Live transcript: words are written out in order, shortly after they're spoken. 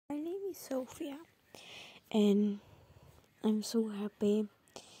is Sophia, and I'm so happy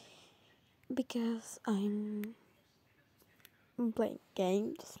because I'm playing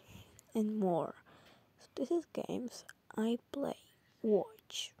games and more. So this is games I play.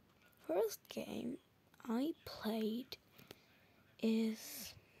 Watch. First game I played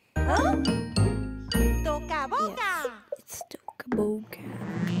is Toca boca. it's Toca Boca.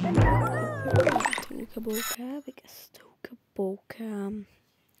 I really like Toca Boca because Toca Boca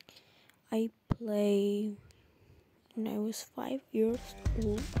I play when I was 5 years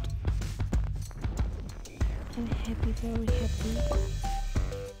old. I'm happy, very happy.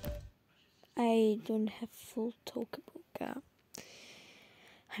 I don't have full Toca Boca.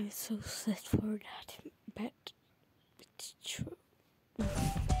 I'm so sad for that, but it's true.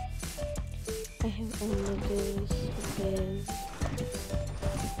 I have only this because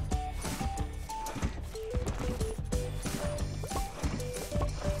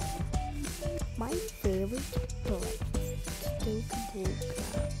my favorite place is Toca Boca.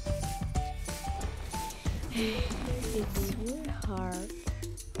 It's really hard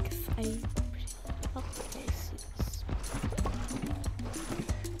because I really love places.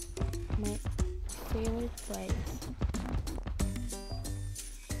 My favorite place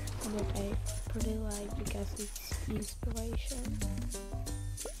that I pretty like because it's inspiration.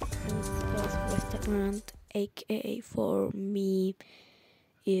 It's best restaurant, aka for me,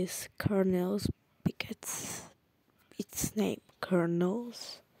 is Colonel's because it's named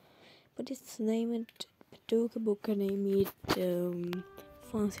Colonel's, but it's named Toca Boca named it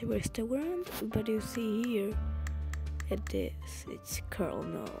fancy restaurant. But you see here at this, it's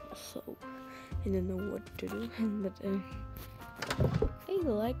Colonel, so I don't know what to do. But I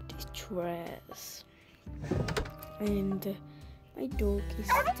like this dress, and my dog is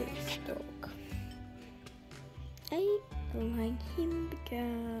this dog. I like him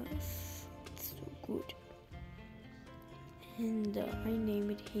because it's so good, and I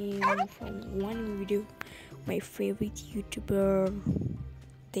named him from one video, my favorite YouTuber,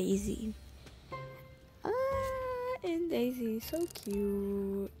 Daisy. And Daisy is so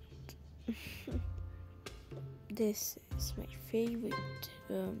cute. This is my favorite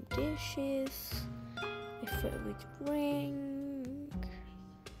dishes, my favorite drink.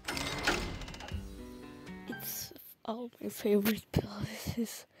 It's all my favorite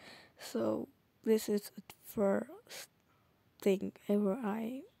places. So this is the first thing ever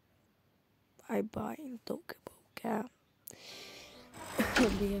I buy in Toca Boca.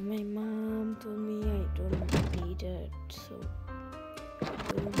 Because my mom told me I don't need it, so I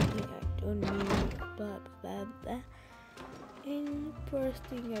told me I don't need it, blah blah blah. And the first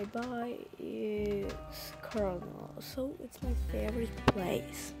thing I buy is Colonel, so it's my favorite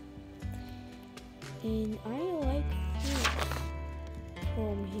place. And I like food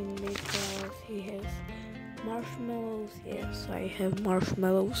from him because he has marshmallows. Yes, I have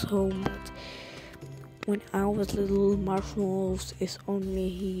marshmallows home, but when I was little, marshmallows is only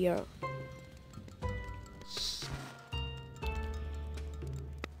here.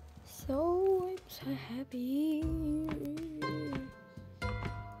 So I'm so happy.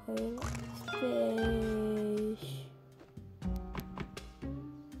 I like fish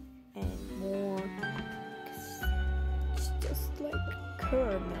and more. It's just like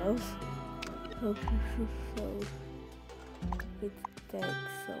kernels. So it takes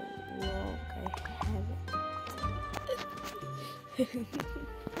so long. I have it.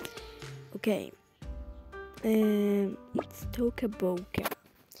 Okay. It's Toca Boca.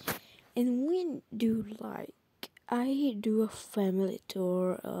 And when do like I do a family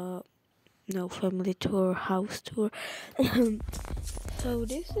tour, no family tour, house tour. So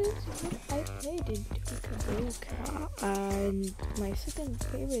this is what I played in Toca Boca, and my second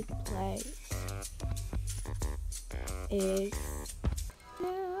favorite place is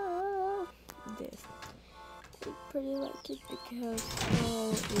this. I pretty like it because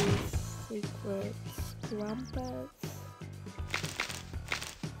all is secrets, trumpets.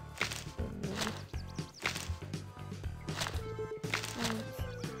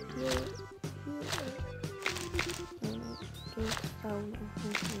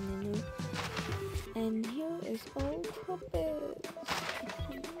 And here is all trumpets.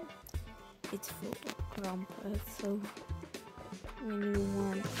 It's full of trumpets, so when you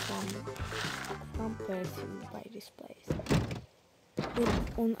want some trumpets, you buy this place. But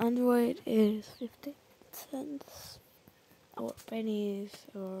on Android it is 50 cents or pennies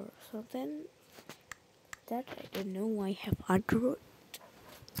or something. That I don't know. I have Android.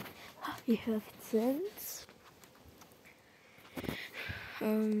 You have cents.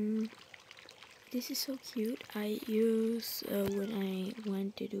 This is so cute. I use when I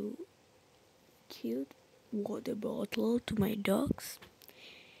want to do cute water bottle to my dogs.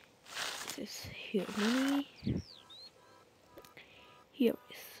 This is here money. Here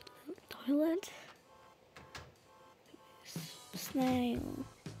is little toilet. Snail.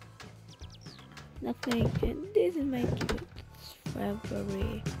 Nothing. And this is my cute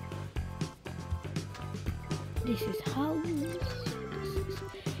strawberry. This is house.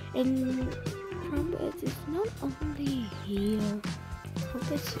 And trumpets is not only here.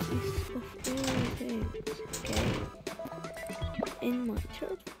 Trumpets is of everything. Okay. And my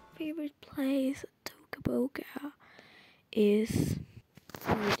third favorite place, Toca Boca, is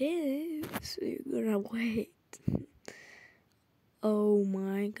this. You're gonna wait. Oh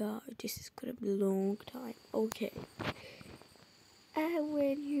my god, this is gonna be a long time. Okay. And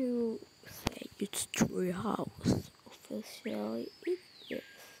when you say it's tree house, officially it is.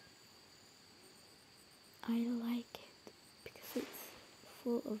 I like it because it's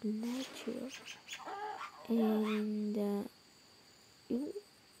full of nature and you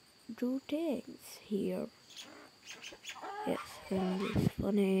do things here. Yes, and this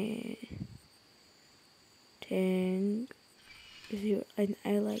funny thing is here, and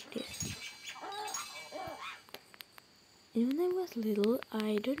I like this. And when I was little,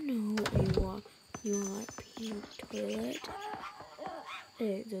 I don't know you are pink toilet.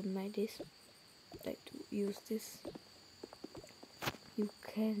 I don't mind this. Like to use this. You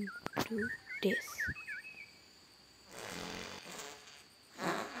can do this.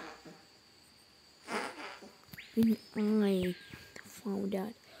 When I found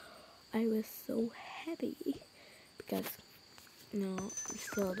out, I was so happy because no,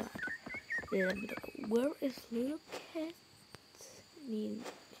 still that. Where is little cat?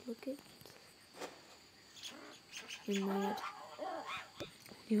 Look at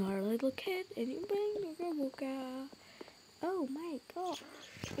you are a little kid and you bring the boca. Oh my gosh!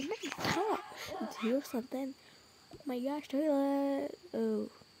 Oh my gosh! It's here something. Oh my gosh! Toilet. Oh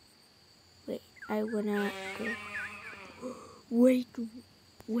wait, I wanna go. Wait.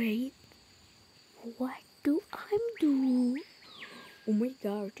 What do I do? Oh my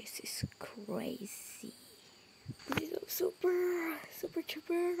god! This is crazy. This is so super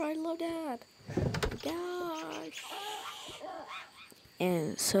chipper. I love that. Gosh.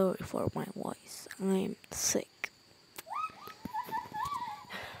 And sorry for my voice. I'm sick.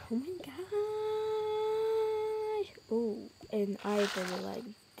 Oh my gosh. Oh, and I really like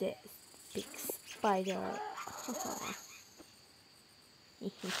this big spider.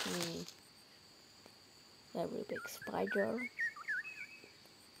 Very big spider.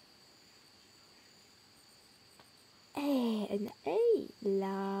 And I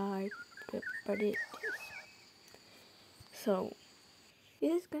like this. So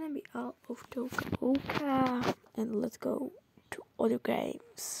this is gonna be all of Toca Boca, and let's go to other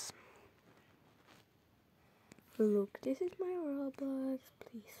games. Look, this is my Roblox,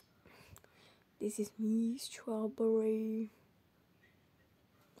 please. This is me, Strawberry.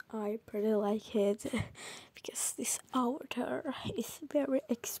 I pretty like it because this avatar is very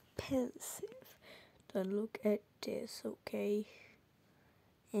expensive. Don't look at this, okay?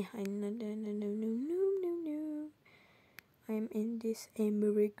 No. I'm in this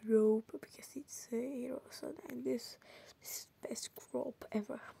Emery group because it's a hero, and this is the best group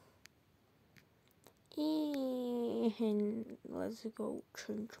ever. And let's go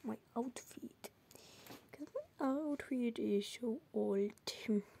change my outfit because my outfit is so old.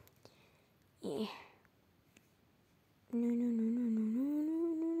 Yeah. No.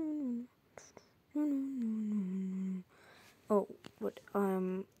 Oh, but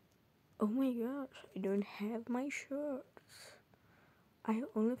oh my gosh, I don't have my shirts. I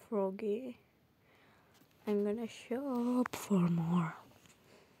only froggy. I'm gonna shop for more.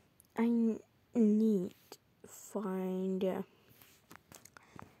 I need to find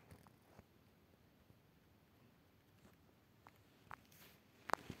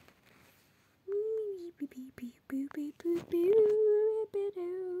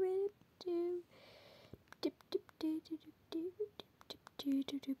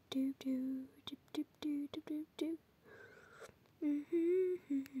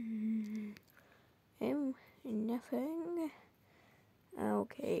nothing.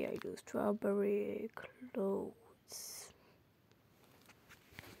 Okay, I do strawberry clothes.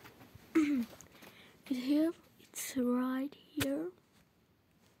 Here, it's right here.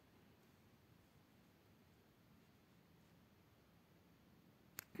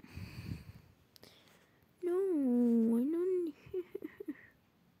 No, I don't.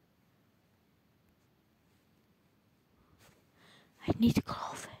 I need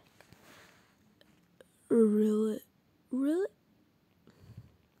clothing. Really?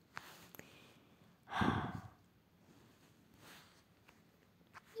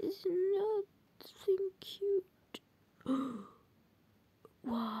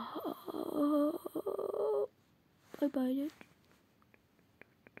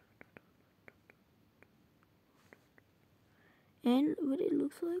 and what it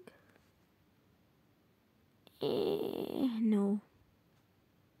looks like. No.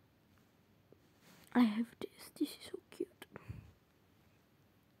 I have this. This is so cute.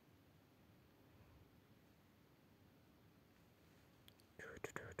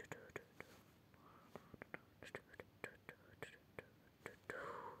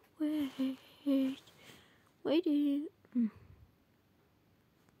 Waiting.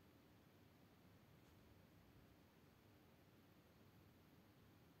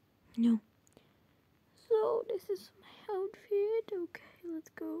 No. So this is my outfit. Okay, let's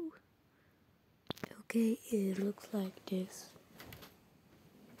go. Okay, it looks like this.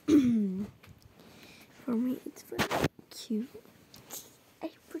 For me, it's very cute. I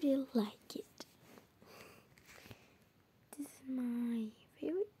pretty like it. This is my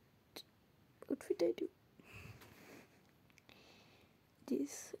favorite outfit I do.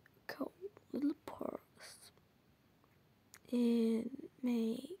 This cool little purse and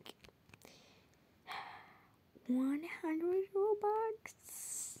make 100 Robux.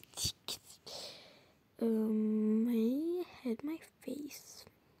 I had my face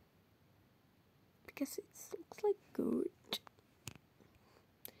because it looks like good.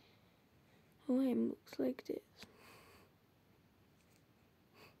 Oh, it looks like this.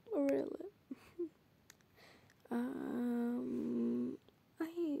 Oh, really? I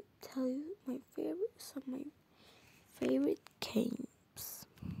tell you some of my favorite games.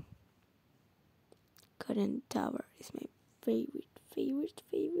 Cotton Tower is my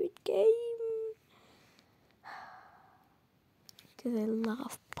favorite game. Because I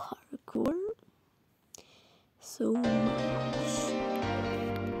love parkour so much.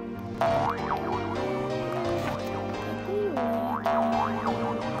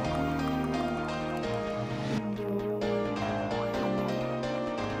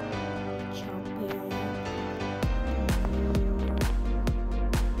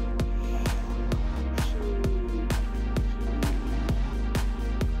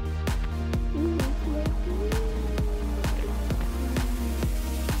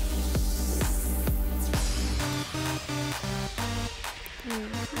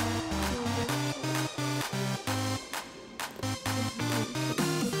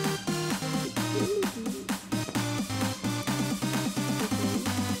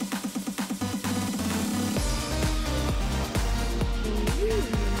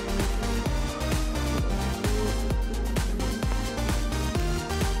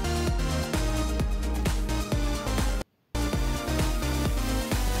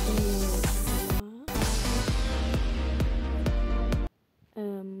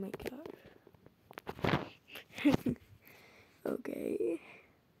 My god. Okay.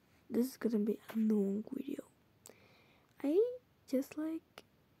 This is gonna be a long video. I just like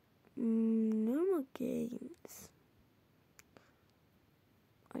normal games.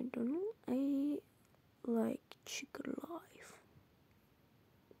 I don't know. I like Chicken Life.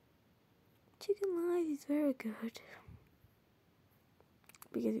 Chicken Life is very good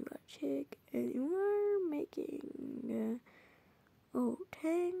because you are chick and you are making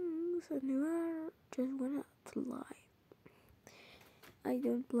things and you are just wanna fly. I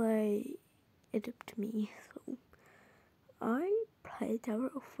don't play Adopt Me, so I play Tower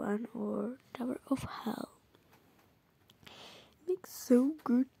of Fun or Tower of Hell. Make so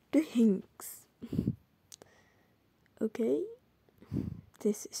good things. Okay,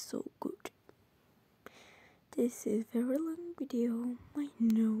 this is so good. This is very long video, I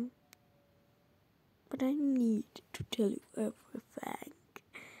know, but I need to tell you everything.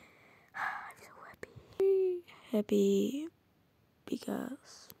 I'm so happy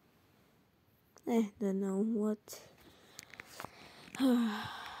because I don't know what.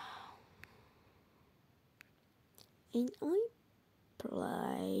 And I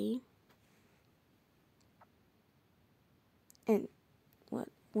play, and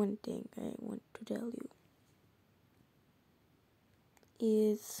one thing I want to tell you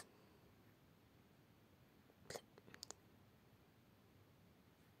is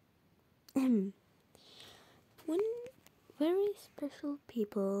one very special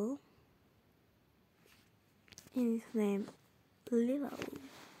people, and his name Lilo.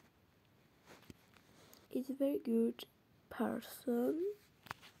 Is a very good person.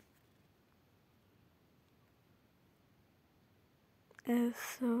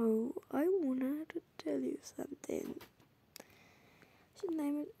 So I wanted to tell you something. She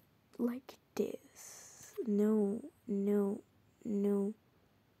named it like this. No.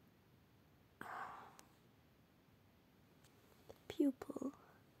 Pupil.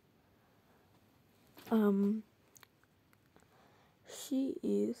 She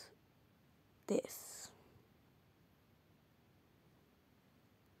is this.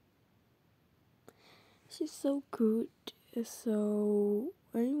 she's so good. So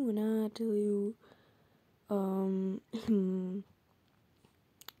I'm gonna tell you,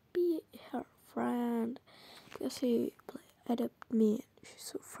 be her friend because she adopt me and she's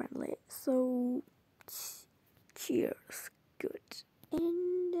so friendly. So cheers, good.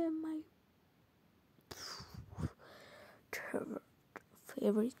 And my third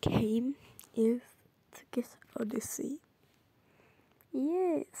favorite game is Tokyo's Odyssey.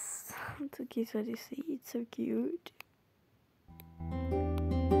 Yes, Tokyo's Odyssey. It's so cute.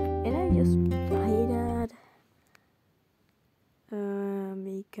 And I just play that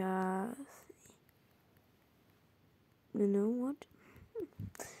because you know what?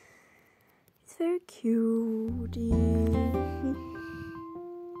 It's very cute. And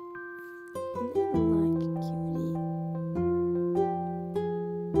I like cutie.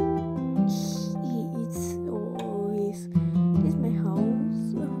 He eats always. This is my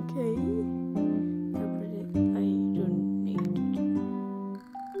house. Okay. I don't need it.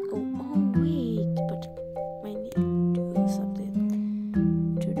 Oh wait, but I need to do something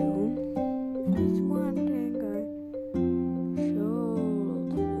to do. And it's one thing I should do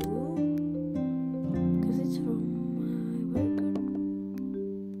because it's from very good.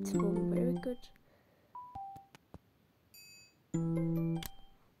 It's from very good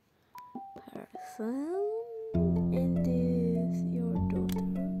person. And this your daughter.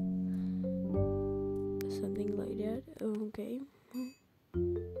 Something like that. Okay.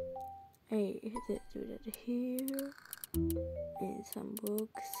 I just do that here. And some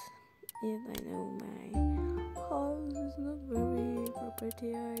books. And I know my house is not very property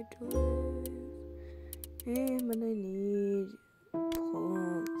I do live. But I need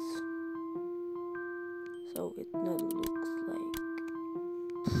plants. So it not looks like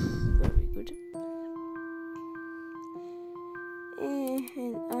very good.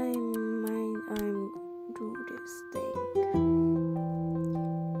 And I'm do this thing.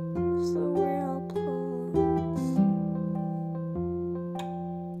 So real plants.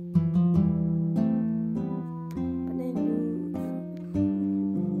 But I do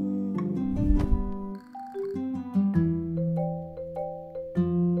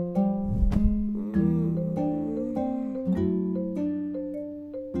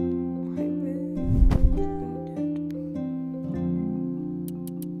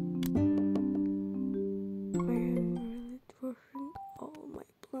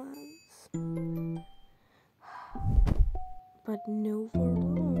but no for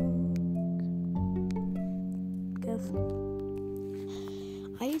long because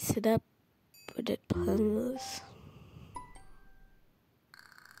I set up with the plans.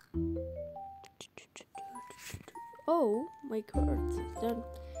 Oh, my cards is done.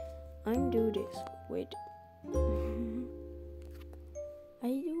 I'm do this. Wait.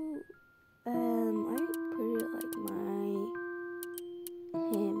 I pretty like my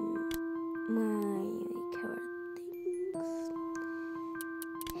card things. So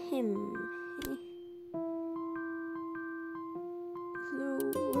him do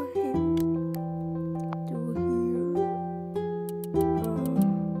here.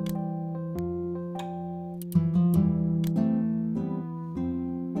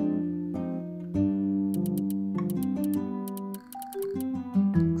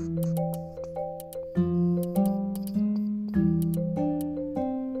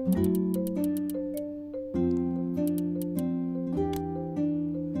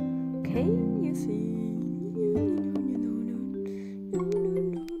 Okay, you see.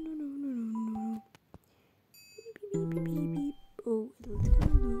 Oh, let's go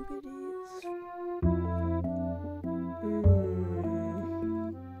look at this.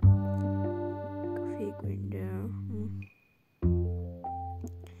 Coffee grinder.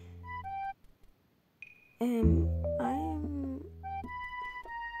 I'm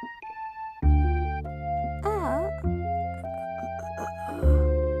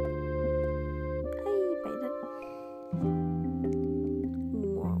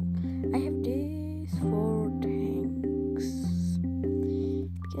wow. I have this for tanks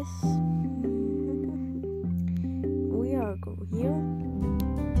because we are go here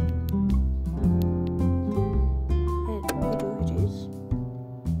and we do this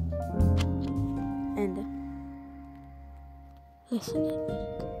and listen to me.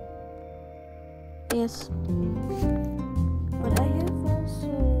 Yes, but I have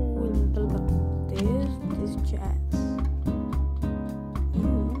also this jazz.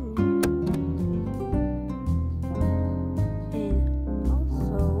 And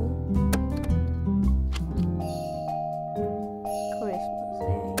also Christmas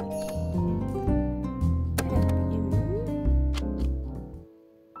Day. Happy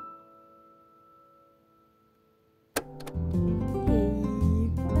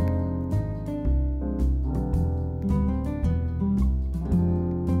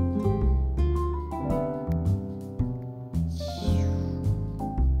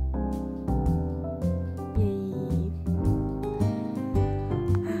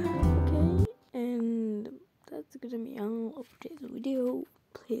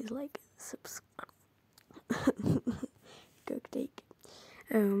please like, subscribe. Cook take.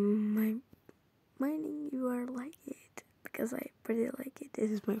 My mining you are like it because I pretty like it. This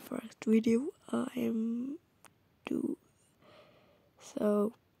is my first video I am do.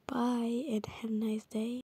 So bye and have a nice day.